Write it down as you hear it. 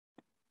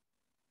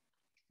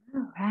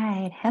All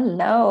right.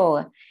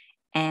 Hello.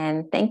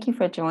 And thank you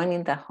for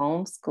joining the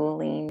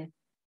Homeschooling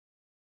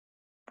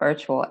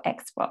Virtual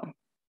Expo.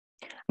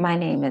 My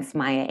name is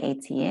Maya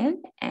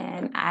Etienne,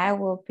 and I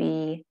will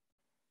be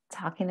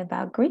talking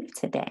about grief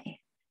today.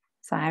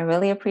 So I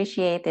really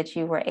appreciate that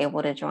you were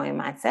able to join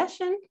my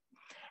session.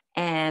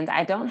 And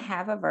I don't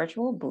have a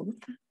virtual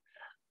booth,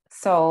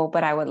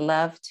 but I would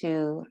love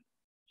to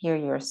hear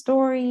your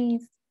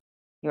stories,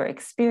 your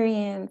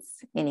experience,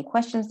 any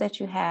questions that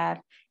you have.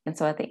 And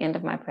so at the end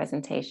of my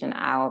presentation,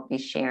 I'll be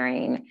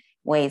sharing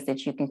ways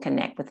that you can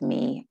connect with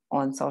me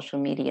on social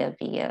media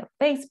via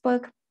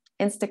Facebook,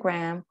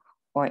 Instagram,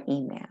 or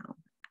email.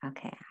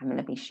 Okay, I'm going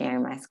to be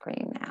sharing my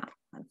screen now.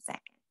 1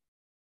 second.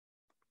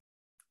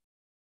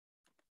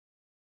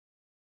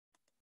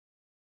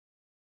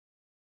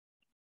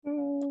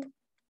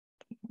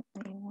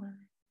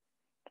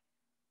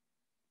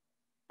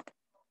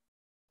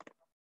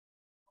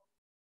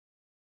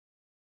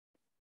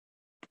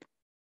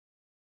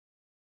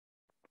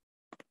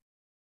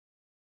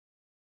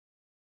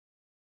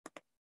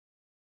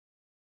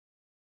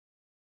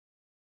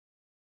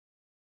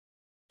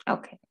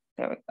 Okay,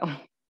 there we go.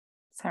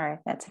 Sorry if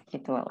that took you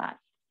through a lot.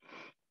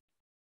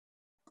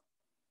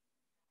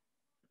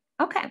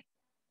 Okay.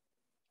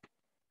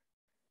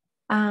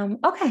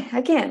 Okay,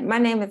 again, my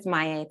name is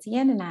Maya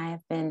Etienne, and I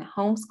have been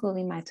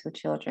homeschooling my 2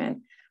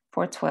 children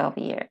for 12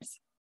 years.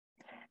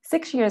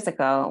 6 years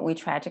ago, we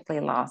tragically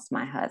lost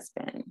my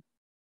husband.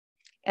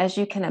 As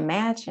you can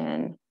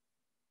imagine,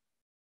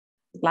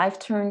 life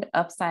turned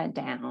upside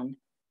down,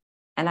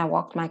 and I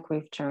walked my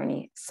grief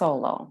journey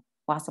solo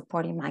while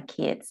supporting my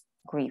kids'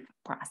 grief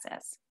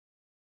process.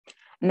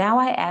 Now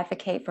I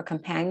advocate for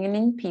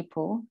companioning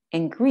people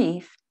in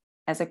grief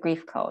as a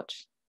grief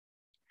coach.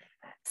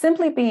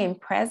 Simply being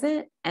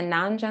present and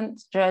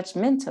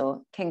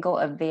non-judgmental can go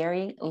a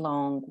very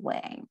long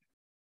way.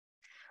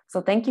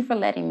 So thank you for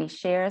letting me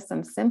share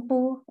some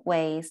simple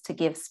ways to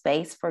give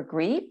space for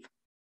grief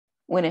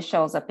when it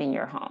shows up in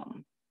your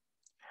home.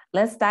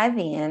 Let's dive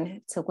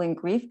in to when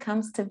grief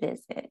comes to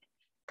visit,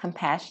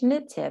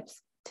 compassionate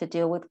tips to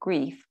deal with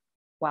grief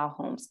while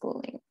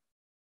homeschooling.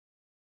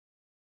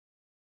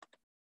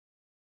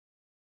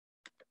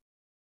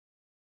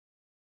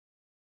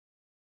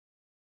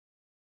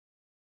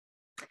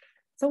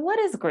 So what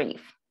is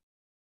grief?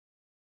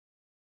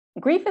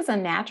 Grief is a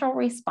natural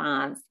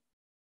response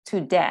to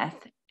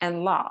death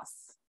and loss,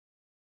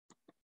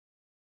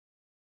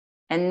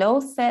 and no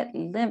set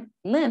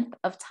length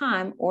of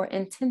time or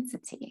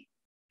intensity.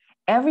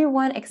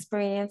 Everyone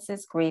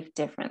experiences grief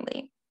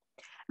differently.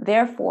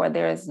 Therefore,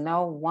 there is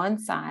no one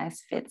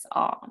size fits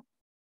all.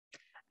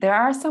 There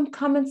are some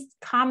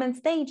common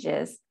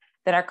stages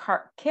that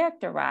are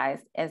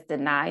characterized as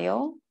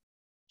denial,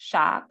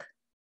 shock,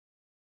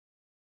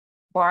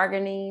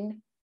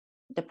 bargaining,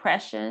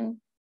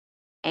 depression,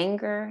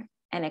 anger,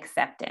 and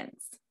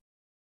acceptance.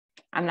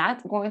 I'm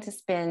not going to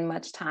spend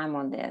much time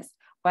on this,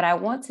 but I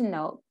want to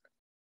note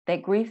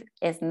that grief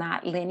is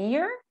not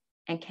linear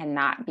and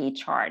cannot be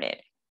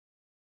charted.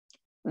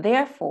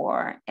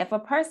 Therefore, if a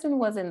person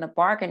was in the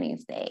bargaining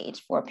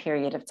stage for a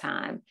period of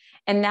time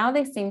and now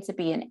they seem to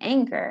be in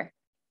anger,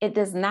 it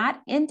does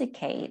not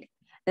indicate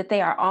that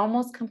they are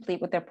almost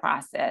complete with their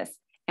process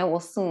and will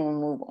soon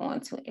move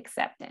on to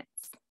acceptance.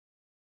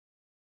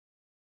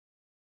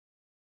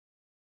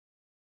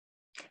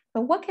 So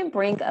what can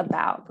bring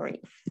about grief?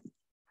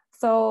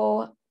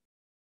 So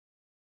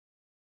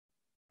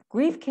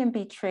grief can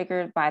be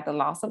triggered by the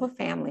loss of a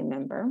family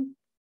member,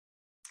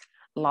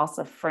 loss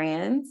of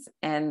friends,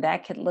 and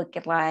that could look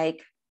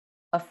like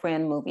a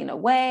friend moving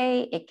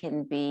away. It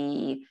can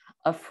be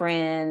a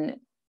friend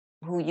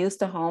who used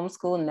to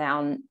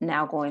homeschool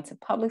now going to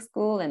public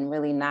school and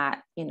really not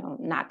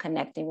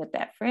connecting with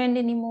that friend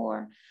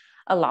anymore.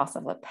 A loss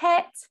of a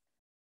pet,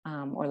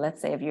 or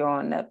let's say if you're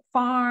on the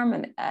farm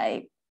and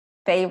a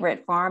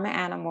favorite farm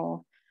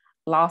animal,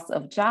 loss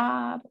of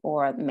job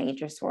or a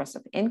major source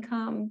of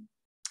income,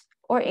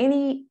 or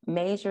any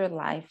major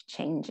life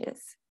changes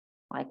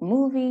like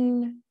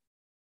moving,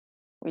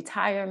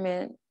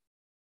 retirement,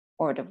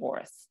 or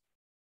divorce.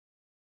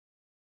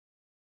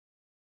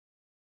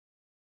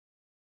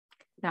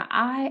 Now,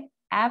 I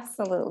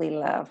absolutely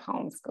love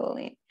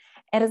homeschooling.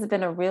 It has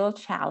been a real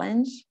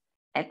challenge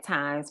at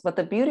times, but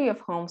the beauty of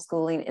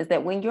homeschooling is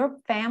that when your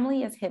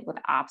family is hit with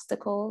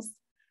obstacles,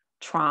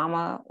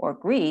 trauma, or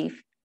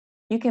grief,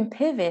 you can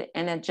pivot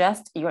and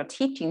adjust your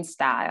teaching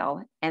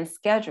style and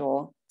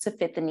schedule to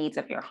fit the needs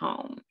of your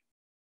home.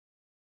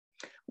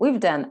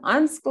 We've done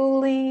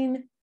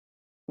unschooling,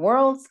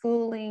 world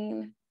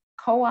schooling,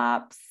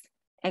 co-ops,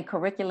 and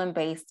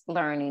curriculum-based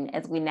learning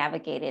as we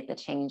navigated the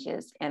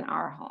changes in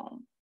our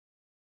home.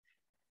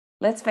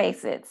 Let's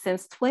face it,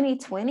 since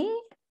 2020,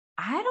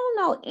 I don't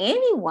know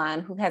anyone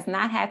who has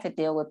not had to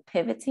deal with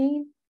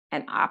pivoting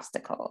and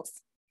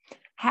obstacles.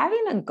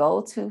 Having a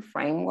go-to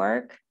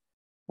framework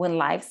when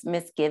life's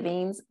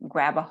misgivings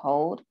grab a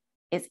hold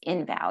is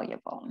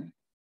invaluable.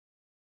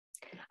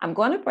 I'm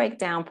going to break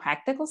down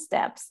practical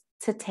steps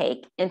to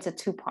take into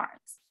 2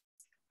 parts.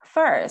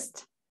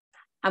 First,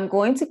 I'm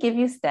going to give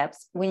you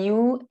steps when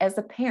you as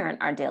a parent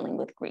are dealing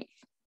with grief.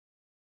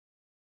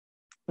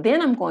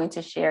 Then I'm going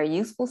to share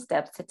useful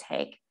steps to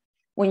take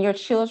when your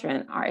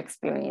children are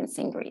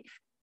experiencing grief.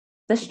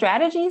 The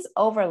strategies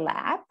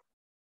overlap,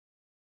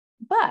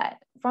 but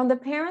from the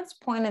parent's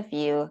point of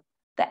view,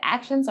 the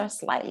actions are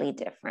slightly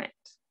different.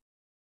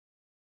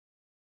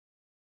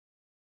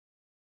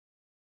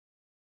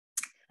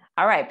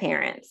 All right,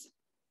 parents.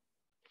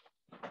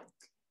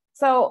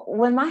 So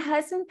when my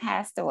husband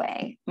passed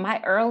away,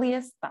 my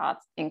earliest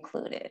thoughts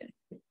included,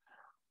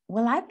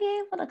 will I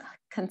be able to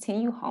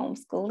continue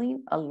homeschooling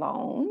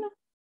alone?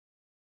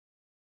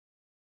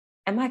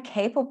 Am I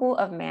capable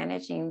of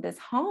managing this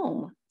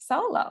home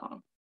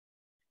solo?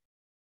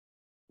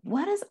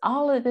 What does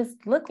all of this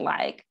look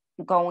like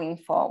going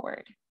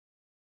forward?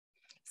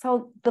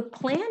 So the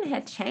plan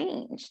had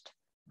changed.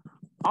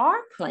 Our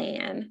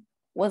plan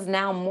was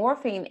now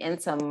morphing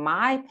into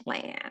my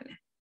plan,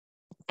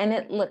 and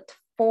it looked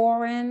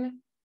foreign,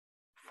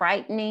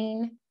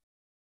 frightening,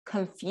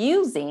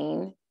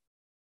 confusing,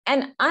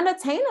 and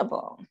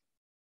unattainable.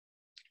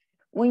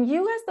 When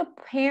you as the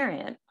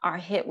parent are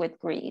hit with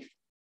grief,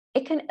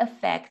 it can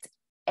affect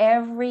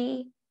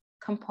every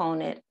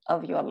component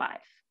of your life.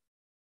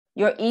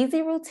 Your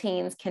easy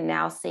routines can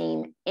now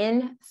seem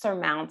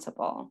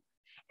insurmountable,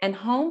 and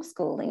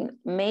homeschooling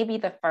may be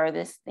the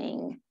furthest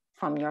thing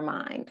from your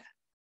mind.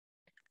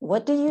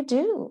 What do?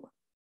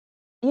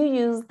 You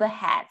use the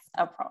HATS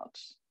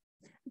approach.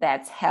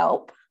 That's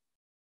help,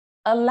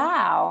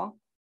 allow,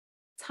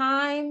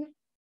 time,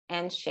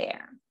 and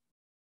share.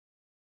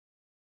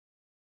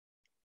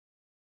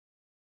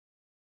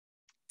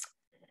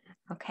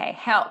 Okay,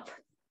 help.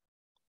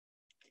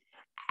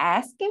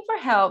 Asking for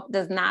help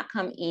does not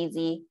come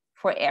easy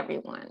for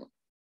everyone.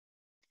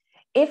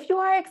 If you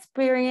are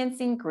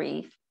experiencing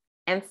grief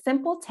and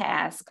simple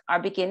tasks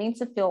are beginning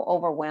to feel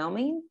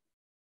overwhelming,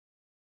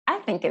 I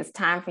think it's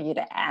time for you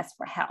to ask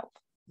for help.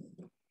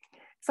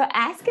 So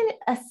asking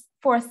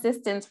for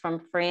assistance from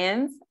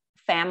friends,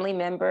 family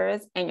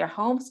members, and your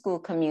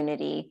homeschool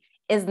community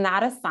is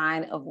not a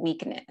sign of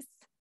weakness.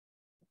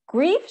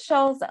 Grief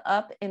shows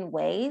up in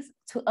ways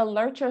to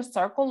alert your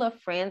circle of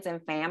friends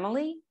and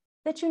family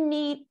that you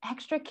need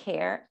extra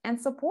care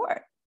and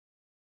support.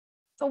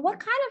 So what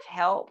kind of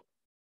help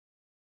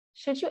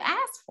should you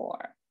ask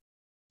for?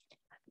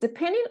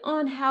 Depending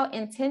on how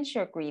intense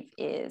your grief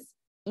is,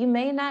 you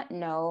may not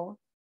know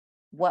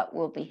what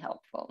will be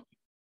helpful.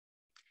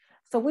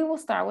 So we will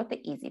start with the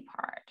easy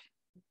part.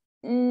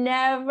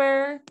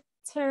 Never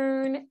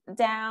turn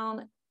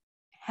down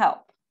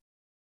help.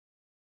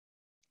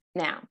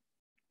 Now,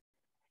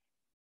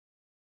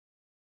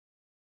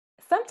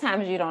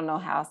 sometimes you don't know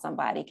how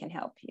somebody can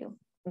help you,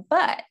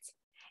 but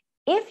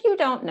if you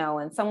don't know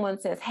and someone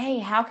says, hey,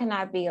 how can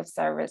I be of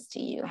service to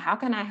you? How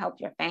can I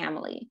help your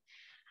family?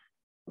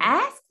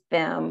 Ask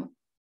them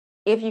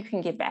if you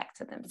can get back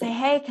to them. Say,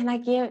 hey, can I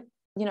give,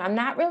 I'm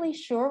not really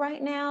sure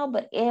right now,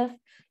 but if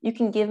you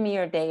can give me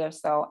your day or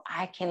so,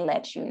 I can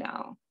let you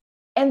know.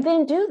 And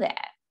then do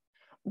that.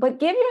 But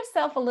give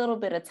yourself a little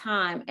bit of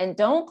time and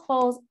don't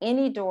close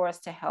any doors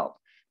to help,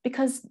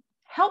 because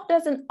help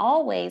doesn't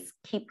always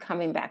keep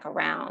coming back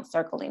around,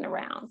 circling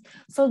around.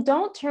 So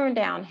don't turn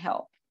down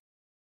help.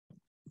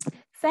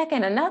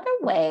 Second, another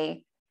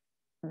way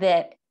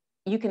that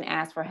you can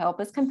ask for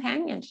help is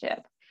companionship.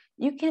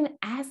 You can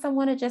ask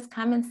someone to just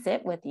come and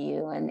sit with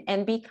you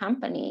and be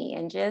company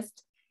and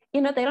just,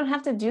 they don't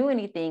have to do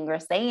anything or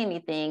say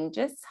anything,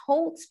 just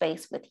hold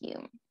space with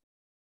you.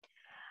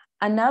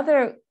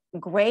 Another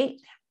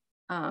great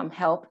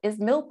help is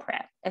meal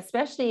prep,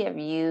 especially if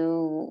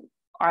you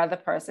are the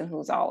person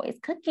who's always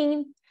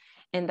cooking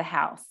in the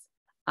house.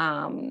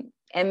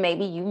 And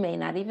maybe you may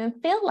not even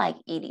feel like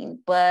eating,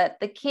 but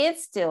the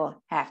kids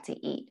still have to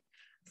eat.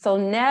 So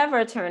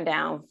never turn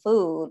down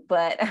food,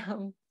 but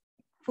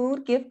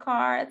food gift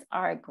cards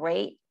are a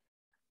great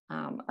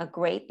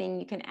thing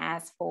you can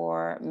ask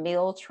for.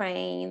 Meal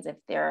trains, if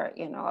there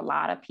are, a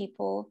lot of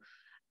people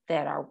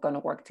that are going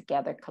to work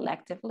together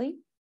collectively.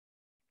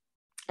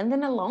 And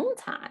then alone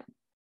time.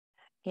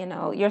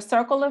 Your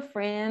circle of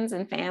friends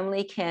and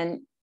family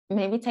can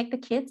maybe take the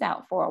kids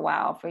out for a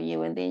while for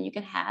you, and then you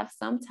can have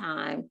some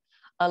time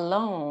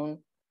alone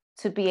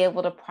to be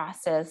able to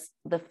process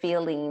the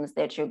feelings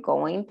that you're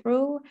going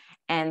through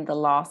and the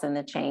loss and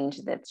the change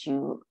that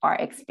you are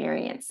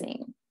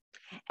experiencing.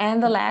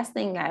 And the last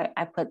thing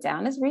I put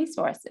down is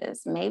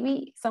resources.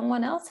 Maybe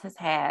someone else has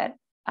had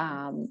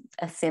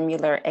a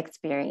similar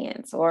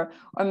experience, or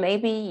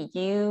maybe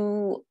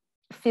you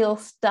feel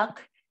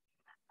stuck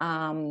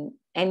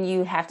and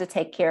you have to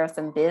take care of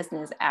some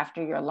business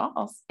after your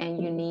loss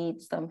and you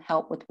need some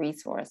help with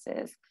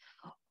resources.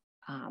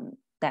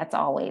 That's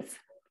always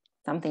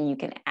something you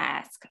can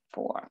ask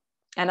for,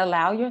 and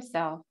allow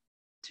yourself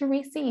to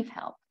receive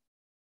help.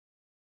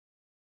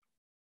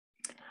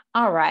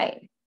 All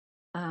right.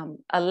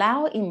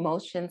 Allow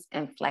emotions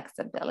and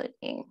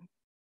flexibility.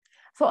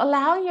 So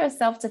allowing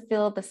yourself to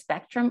feel the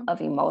spectrum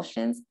of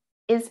emotions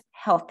is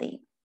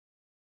healthy.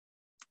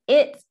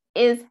 It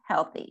is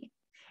healthy.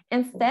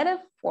 Instead of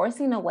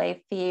forcing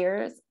away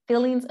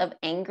feelings of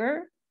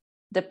anger,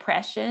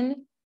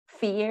 depression,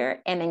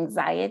 fear, and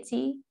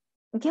anxiety,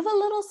 give a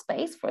little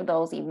space for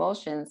those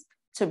emotions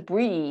to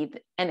breathe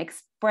and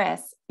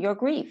express your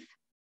grief.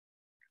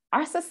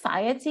 Our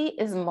society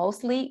is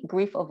mostly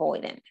grief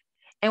avoidant,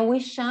 and we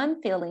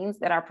shun feelings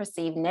that are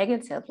perceived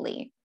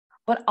negatively,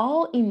 but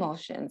all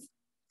emotions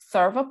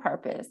serve a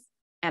purpose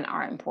and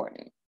are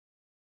important.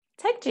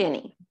 Take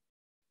Jenny.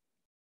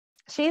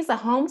 She's a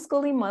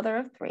homeschooling mother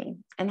of 3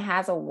 and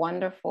has a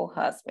wonderful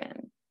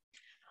husband.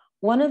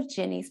 One of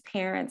Jenny's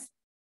parents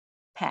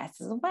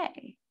passes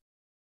away,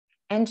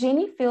 and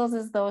Jenny feels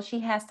as though she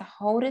has to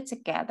hold it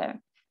together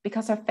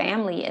because her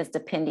family is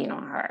depending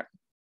on her.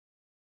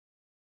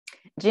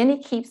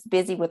 Jenny keeps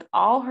busy with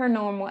all her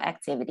normal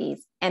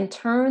activities and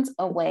turns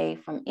away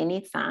from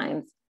any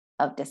signs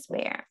of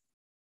despair.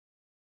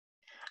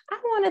 I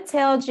want to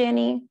tell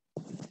Jenny,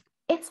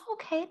 it's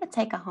okay to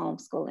take a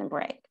homeschooling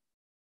break.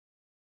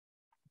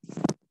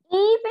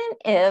 Even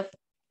if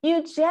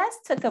you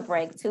just took a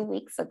break 2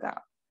 weeks ago.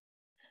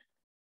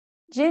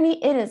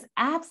 Jenny, it is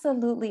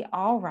absolutely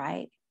all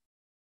right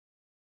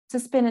to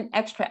spend an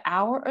extra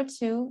hour or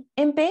 2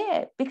 in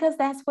bed because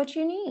that's what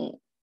you need.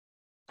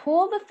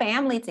 Pull the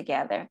family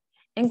together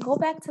and go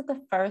back to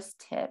the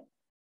first tip,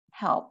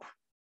 help.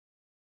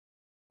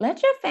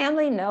 Let your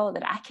family know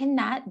that I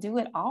cannot do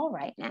it all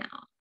right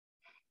now.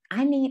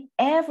 I need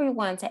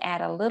everyone to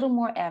add a little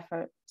more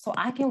effort so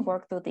I can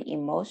work through the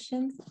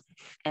emotions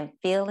and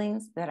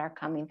feelings that are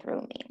coming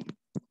through me.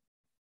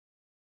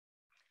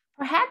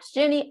 Perhaps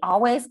Jenny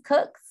always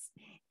cooks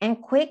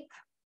and quick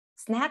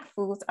snack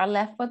foods are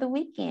left for the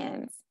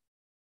weekends.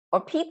 Or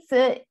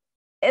pizza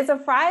is a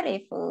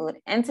Friday food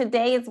and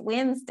today is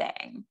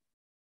Wednesday.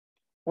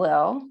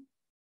 Well,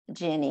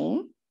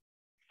 Jenny,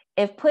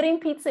 if putting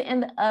pizza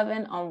in the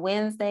oven on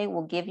Wednesday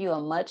will give you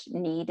a much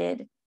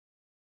needed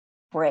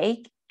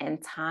break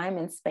and time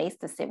and space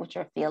to sit with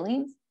your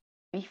feelings,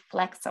 be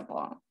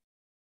flexible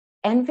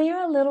and veer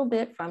a little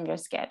bit from your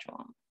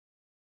schedule.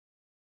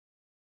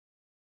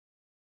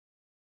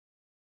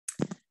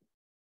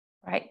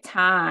 Right,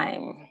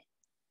 time.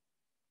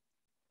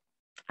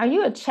 Are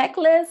you a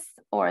checklist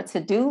or a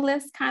to-do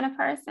list kind of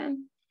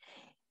person?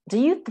 Do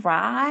you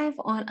thrive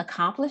on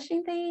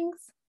accomplishing things?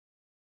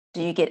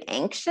 Do you get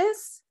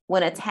anxious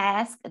when a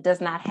task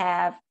does not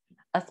have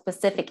a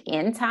specific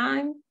end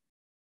time?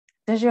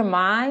 Does your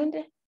mind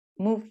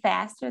move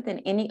faster than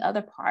any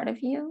other part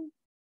of you?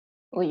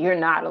 Well, you're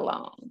not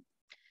alone.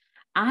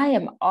 I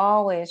am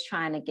always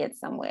trying to get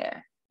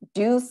somewhere,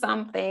 do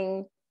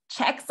something,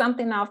 check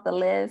something off the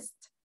list,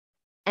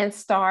 and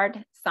start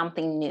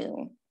something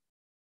new.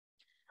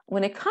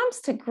 When it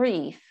comes to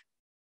grief,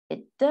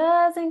 it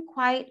doesn't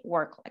quite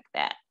work like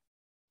that.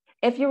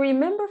 If you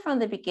remember from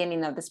the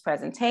beginning of this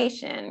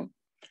presentation,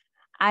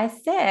 I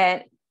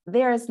said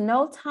there is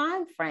no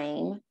time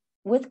frame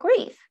with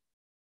grief.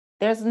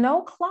 There's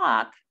no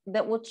clock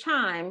that will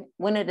chime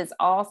when it is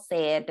all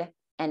said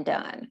and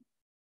done,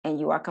 and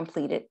you have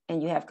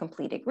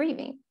completed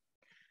grieving.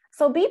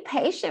 So be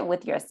patient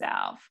with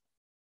yourself.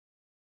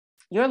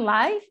 Your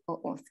life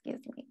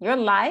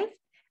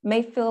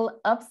may feel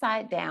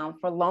upside down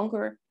for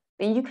longer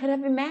than you could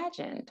have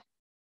imagined.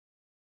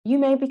 You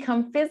may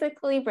become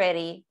physically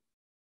ready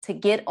to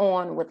get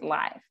on with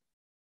life,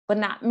 but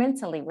not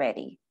mentally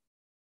ready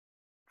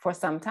for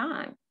some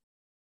time.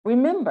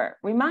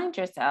 Remind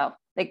yourself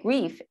that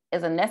grief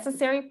is a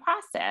necessary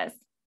process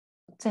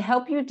to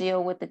help you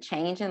deal with the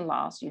change and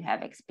loss you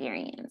have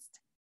experienced.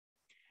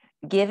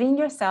 Giving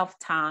yourself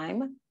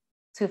time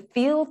to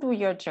feel through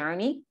your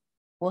journey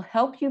will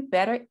help you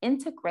better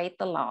integrate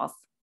the loss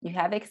you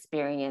have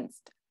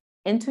experienced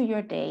into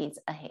your days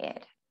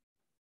ahead.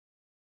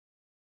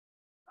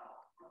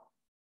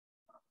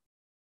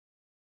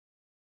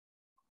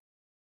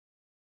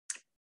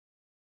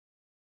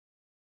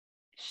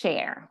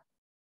 Share.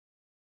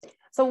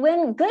 So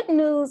when good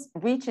news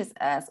reaches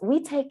us,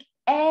 we take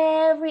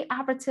every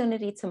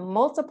opportunity to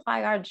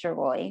multiply our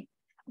joy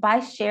by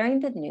sharing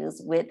the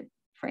news with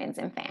friends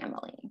and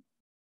family.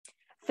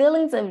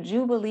 Feelings of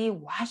jubilee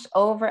wash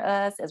over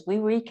us as we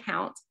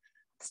recount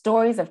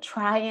stories of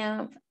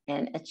triumph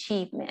and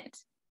achievement.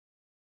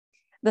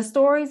 The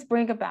stories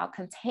bring about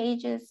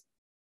contagious,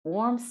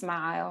 warm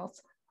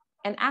smiles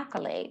and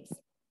accolades.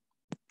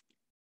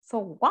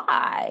 So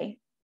why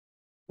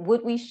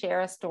would we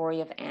share a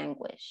story of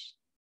anguish?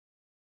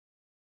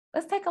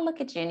 Let's take a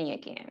look at Jenny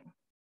again.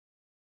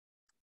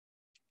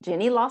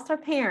 Jenny lost her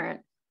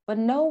parent, but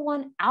no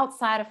one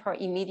outside of her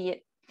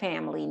immediate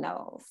family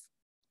knows.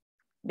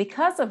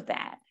 Because of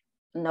that,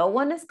 no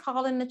one is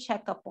calling to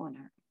check up on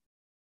her.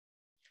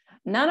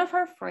 None of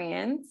her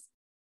friends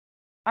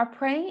are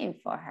praying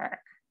for her.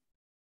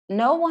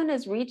 No one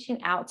is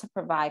reaching out to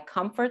provide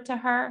comfort to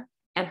her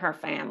and her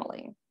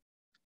family.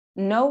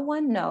 No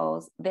one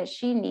knows that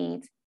she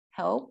needs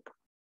help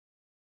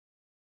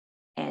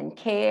and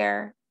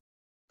care,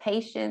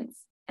 patience,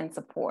 and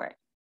support.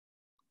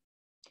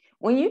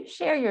 When you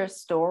share your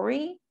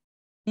story,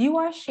 you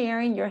are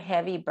sharing your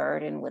heavy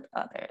burden with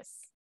others.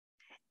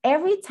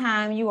 Every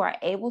time you are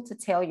able to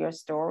tell your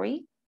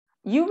story,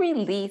 you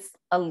release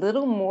a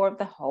little more of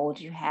the hold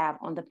you have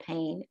on the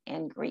pain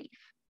and grief.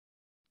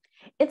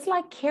 It's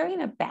like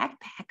carrying a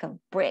backpack of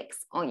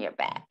bricks on your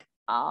back.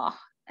 Oh,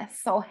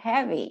 that's so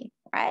heavy,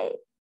 right?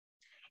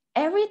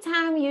 Every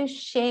time you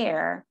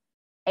share,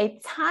 a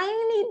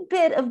tiny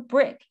bit of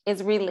brick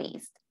is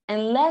released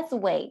and less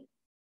weight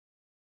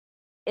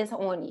is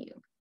on you.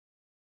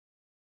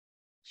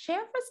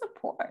 Share for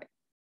support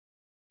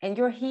and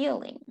your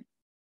healing.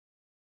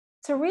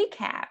 To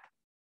recap,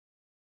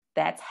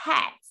 that's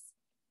HATS,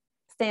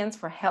 stands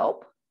for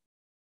help,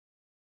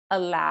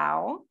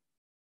 allow,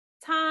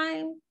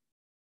 time,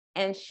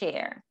 and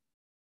share.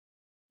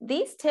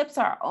 These tips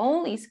are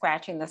only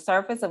scratching the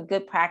surface of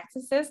good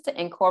practices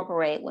to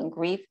incorporate when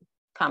grief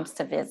comes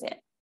to visit.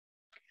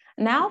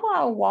 Now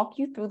I'll walk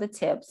you through the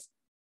tips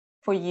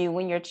for you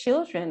when your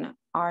children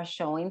are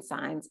showing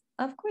signs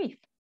of grief.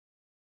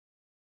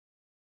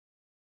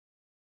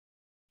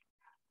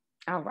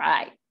 All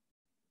right,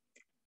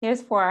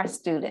 here's for our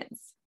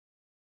students.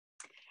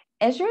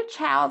 As your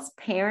child's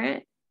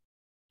parent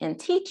and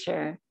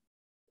teacher,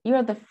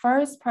 you're the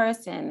first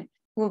person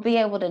who will be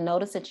able to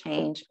notice a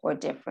change or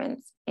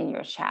difference in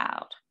your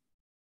child.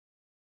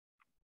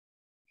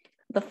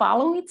 The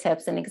following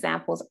tips and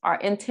examples are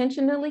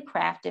intentionally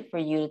crafted for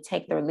you to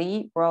take their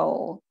lead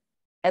role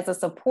as a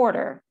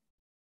supporter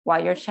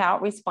while your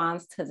child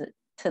responds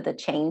to the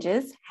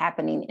changes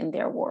happening in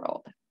their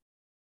world.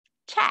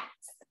 CHATS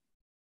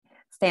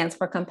stands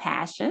for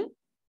compassion,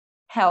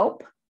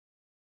 help,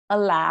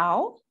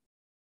 allow,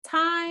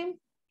 time,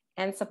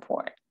 and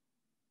support.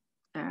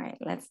 All right,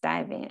 let's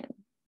dive in.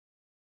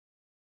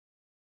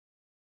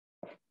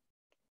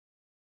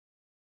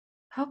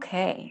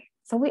 Okay,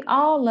 so we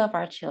all love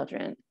our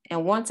children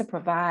and want to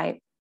provide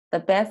the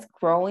best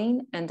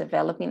growing and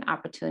developing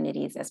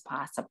opportunities as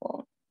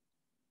possible.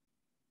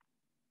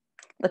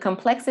 The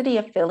complexity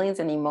of feelings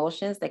and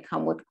emotions that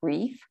come with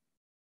grief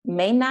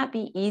may not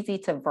be easy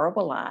to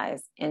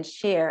verbalize and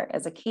share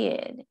as a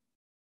kid.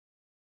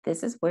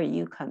 This is where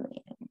you come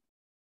in.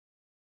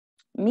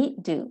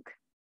 Meet Duke.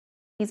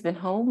 He's been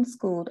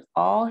homeschooled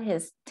all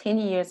his 10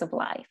 years of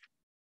life.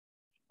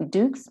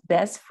 Duke's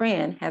best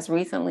friend has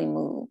recently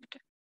moved.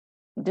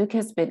 Duke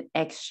has been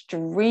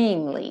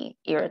extremely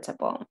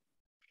irritable.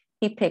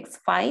 He picks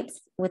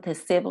fights with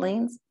his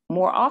siblings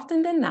more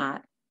often than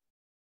not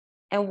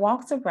and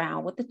walks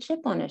around with a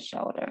chip on his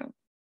shoulder.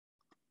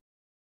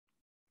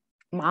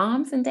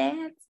 Moms and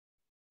dads,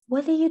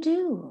 what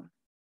do?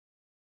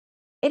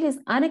 It is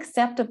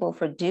unacceptable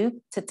for Duke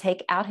to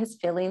take out his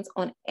feelings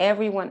on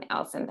everyone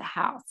else in the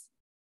house.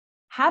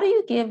 How do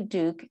you give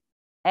Duke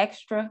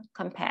extra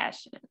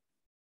compassion?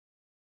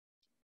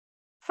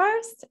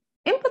 First,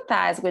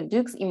 empathize with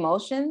Duke's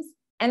emotions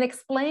and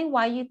explain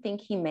why you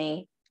think he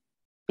may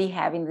be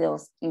having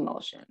those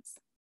emotions.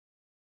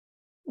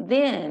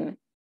 Then,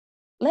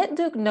 let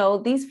Duke know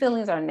these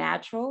feelings are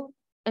natural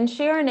and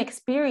share an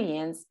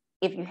experience,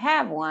 if you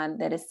have one,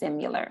 that is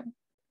similar.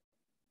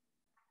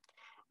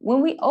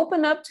 When we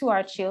open up to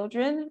our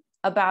children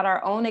about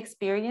our own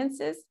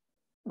experiences,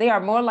 they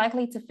are more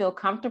likely to feel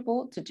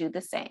comfortable to do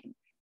the same.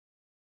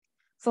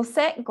 So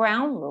set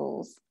ground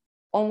rules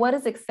on what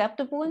is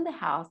acceptable in the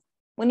house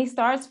when he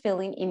starts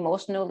feeling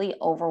emotionally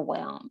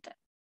overwhelmed.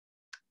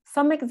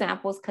 Some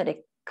examples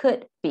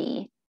could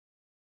be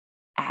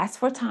ask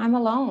for time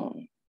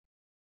alone,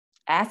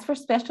 ask for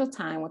special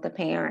time with a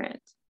parent,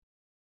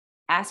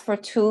 ask for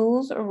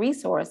tools or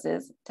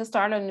resources to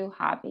start a new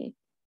hobby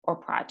or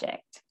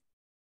project.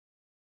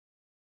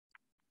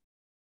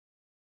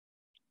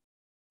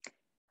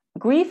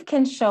 Grief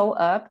can show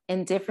up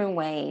in different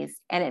ways,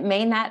 and it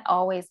may not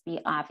always be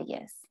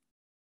obvious.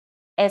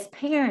 As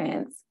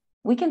parents,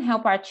 we can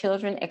help our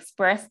children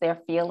express their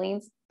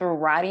feelings through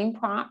writing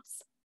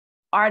prompts,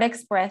 art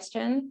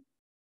expression,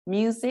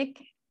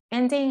 music,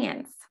 and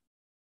dance.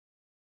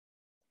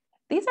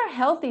 These are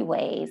healthy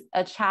ways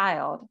a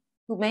child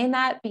who may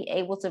not be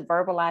able to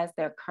verbalize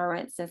their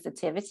current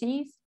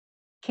sensitivities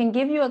can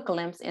give you a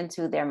glimpse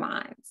into their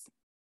minds.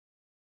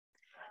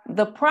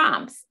 The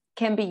prompts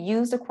can be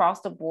used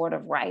across the board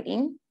of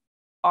writing,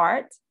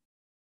 art,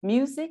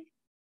 music,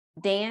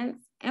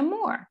 dance, and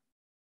more.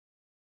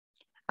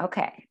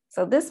 Okay,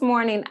 so this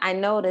morning I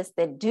noticed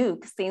that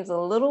Duke seems a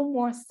little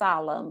more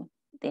solemn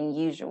than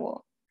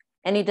usual,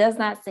 and he does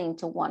not seem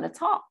to want to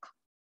talk.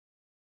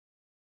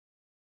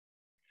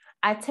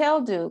 I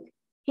tell Duke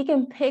he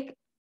can pick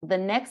the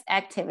next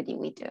activity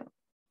we do,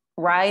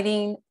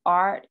 writing,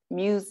 art,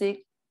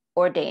 music,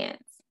 or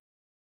dance.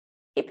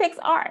 He picks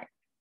art.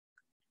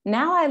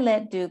 Now I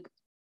let Duke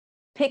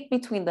pick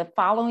between the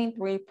following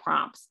 3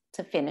 prompts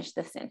to finish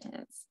the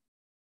sentence.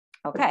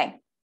 Okay,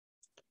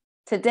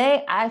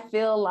 today I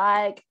feel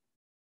like,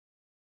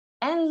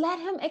 and let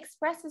him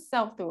express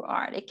himself through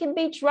art. It can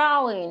be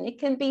drawing, it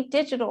can be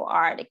digital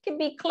art, it can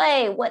be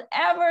clay,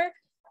 whatever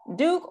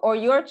Duke or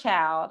your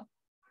child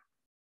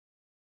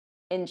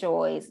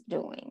enjoys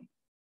doing.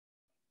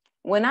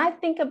 When I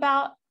think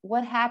about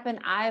what happened,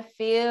 I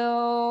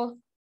feel,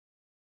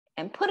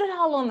 and put it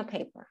all on the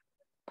paper.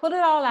 Put it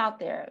all out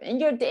there.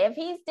 And if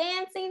he's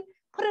dancing,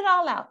 put it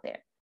all out there.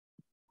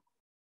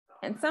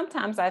 And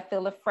sometimes I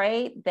feel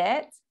afraid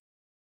that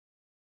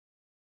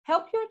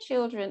help your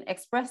children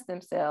express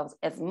themselves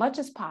as much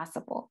as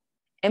possible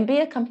and be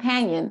a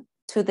companion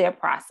to their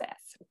process.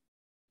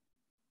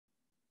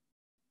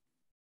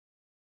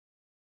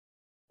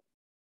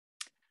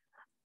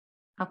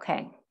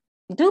 Okay,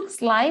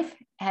 Duke's life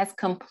has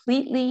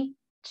completely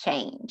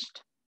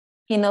changed.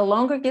 He no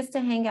longer gets to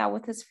hang out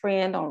with his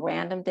friend on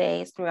random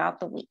days throughout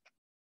the week.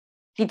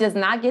 He does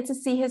not get to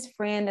see his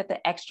friend at the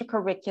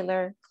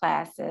extracurricular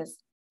classes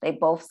they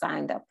both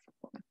signed up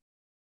for.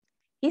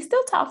 He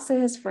still talks to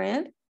his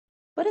friend,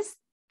 but it's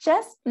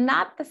just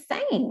not the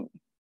same.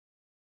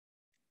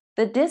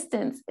 The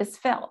distance is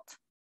felt.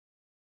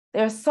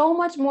 There's so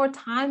much more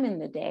time in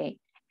the day,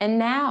 and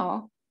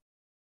now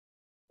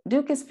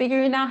Duke is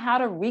figuring out how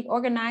to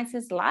reorganize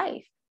his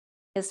life,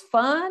 his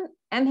fun,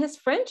 and his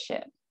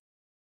friendship.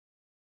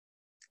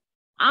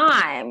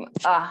 I'm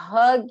a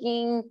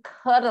hugging,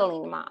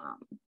 cuddling mom.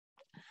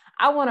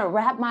 I want to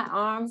wrap my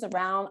arms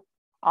around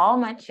all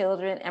my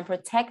children and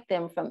protect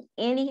them from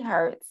any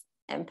hurts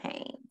and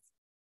pains.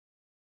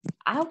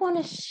 I want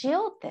to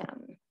shield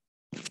them.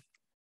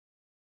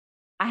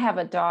 I have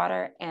a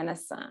daughter and a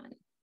son.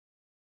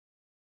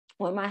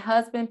 When my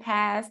husband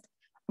passed,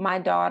 my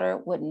daughter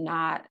would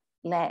not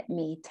let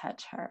me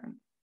touch her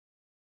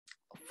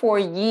for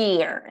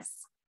years.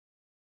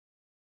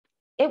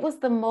 It was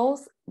the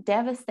most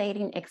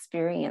devastating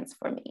experience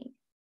for me.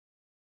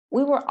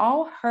 We were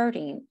all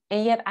hurting,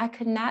 and yet I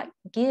could not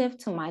give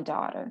to my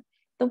daughter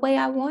the way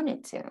I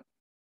wanted to.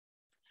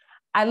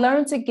 I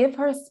learned to give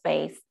her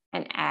space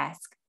and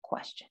ask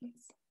questions.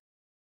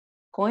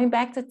 Going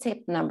back to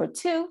tip number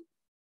 2,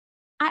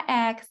 I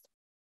asked,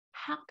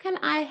 how can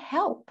I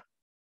help?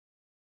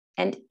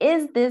 And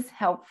is this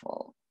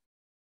helpful?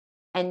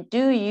 And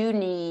do you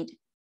need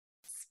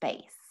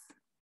space?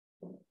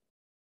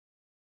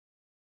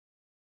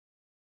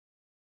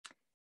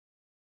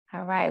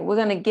 All right, we're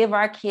going to give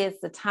our kids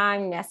the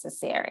time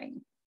necessary.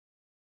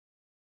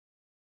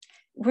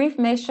 Grief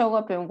may show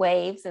up in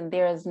waves, and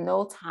there is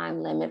no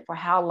time limit for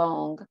how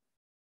long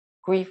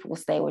grief will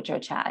stay with your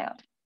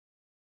child.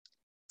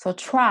 So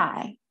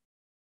try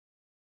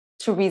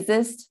to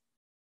resist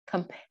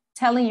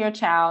telling your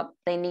child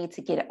they need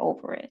to get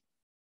over it.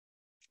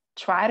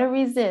 Try to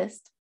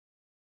resist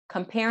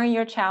comparing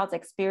your child's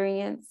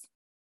experience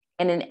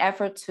in an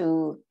effort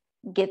to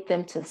get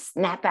them to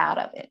snap out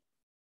of it.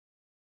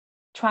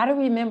 Try to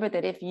remember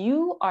that if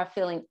you are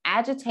feeling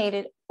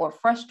agitated or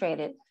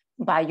frustrated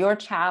by your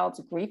child's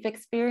grief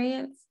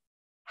experience,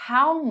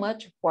 how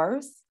much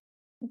worse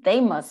they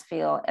must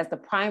feel as the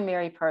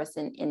primary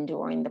person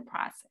enduring the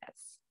process.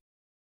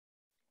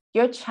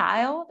 Your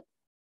child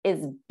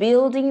is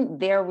building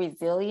their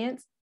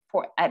resilience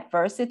for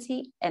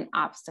adversity and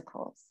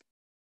obstacles.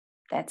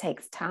 That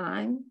takes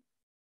time,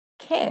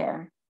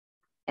 care,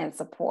 and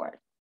support.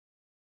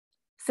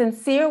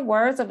 Sincere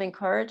words of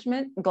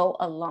encouragement go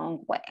a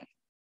long way.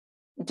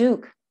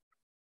 Duke,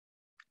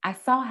 I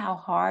saw how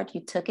hard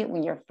you took it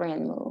when your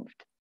friend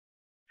moved.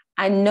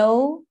 I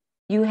know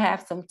you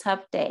have some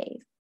tough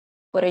days,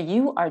 but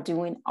you are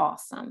doing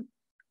awesome.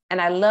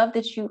 And I love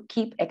that you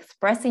keep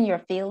expressing your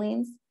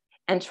feelings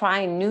and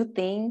trying new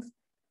things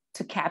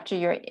to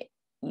capture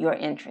your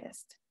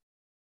interest.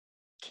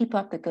 Keep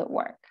up the good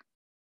work.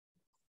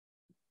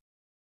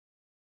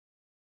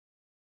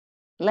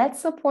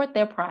 Let's support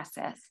their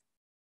process.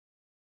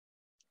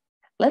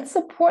 Let's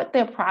support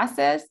their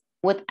process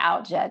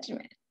without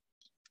judgment.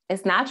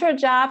 It's not your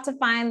job to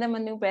find them a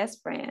new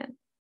best friend.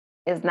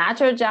 It's not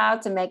your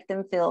job to make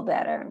them feel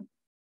better.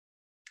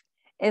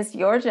 It's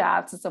your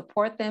job to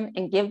support them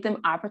and give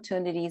them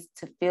opportunities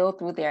to feel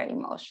through their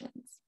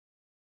emotions.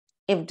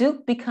 If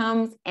Duke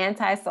becomes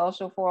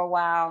antisocial for a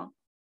while,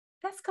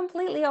 that's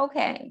completely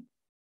okay.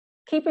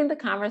 Keeping the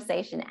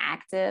conversation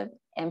active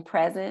and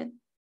present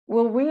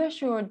will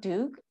reassure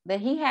Duke that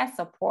he has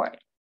support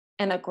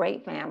and a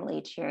great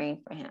family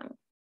cheering for him.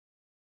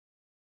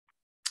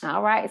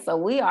 All right, so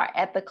we are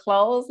at the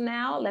close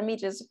now. Let me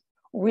just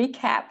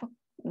recap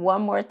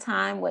one more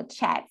time what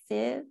CHATS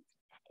is.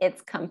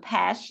 It's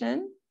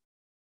compassion,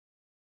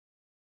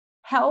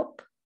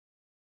 help,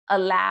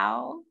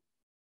 allow,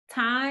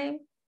 time,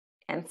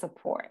 and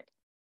support.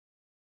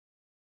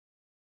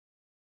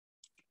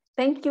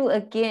 Thank you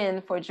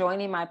again for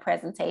joining my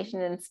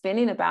presentation and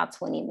spending about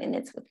 20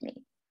 minutes with me.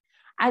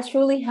 I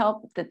truly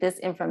hope that this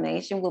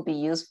information will be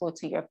useful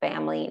to your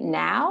family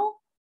now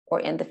or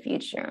in the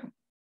future.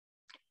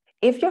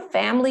 If your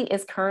family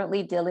is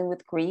currently dealing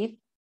with grief,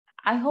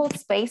 I hold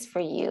space for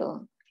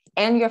you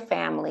and your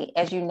family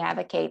as you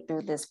navigate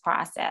through this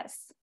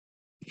process.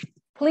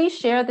 Please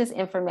share this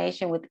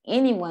information with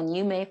anyone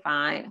who may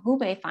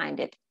find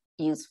it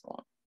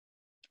useful.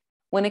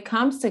 When it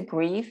comes to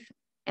grief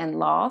and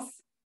loss,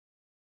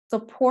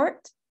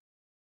 support,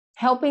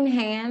 helping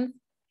hands,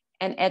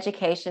 and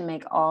education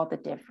make all the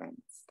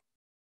difference.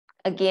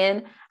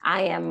 Again,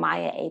 I am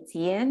Maya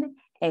Etienne,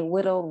 a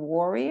widowed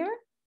warrior,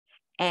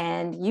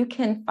 and you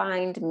can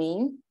find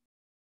me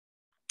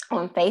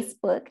on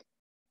Facebook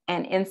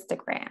and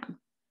Instagram.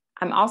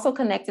 I'm also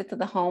connected to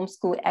the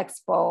Homeschool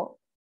Expo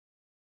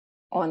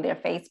on their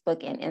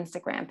Facebook and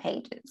Instagram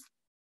pages.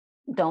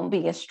 Don't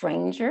be a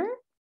stranger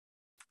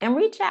and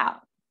reach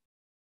out.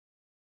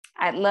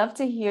 I'd love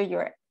to hear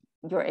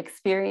your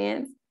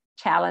experience,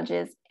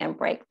 challenges, and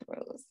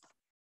breakthroughs.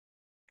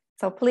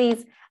 So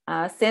please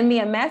send me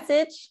a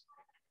message.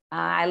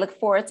 I look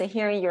forward to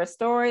hearing your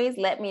stories.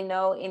 Let me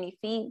know any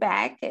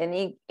feedback,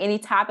 any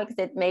topics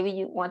that maybe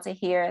you want to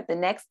hear the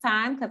next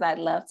time, because I'd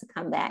love to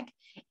come back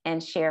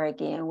and share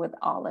again with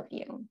all of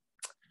you.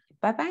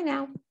 Bye-bye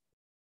now.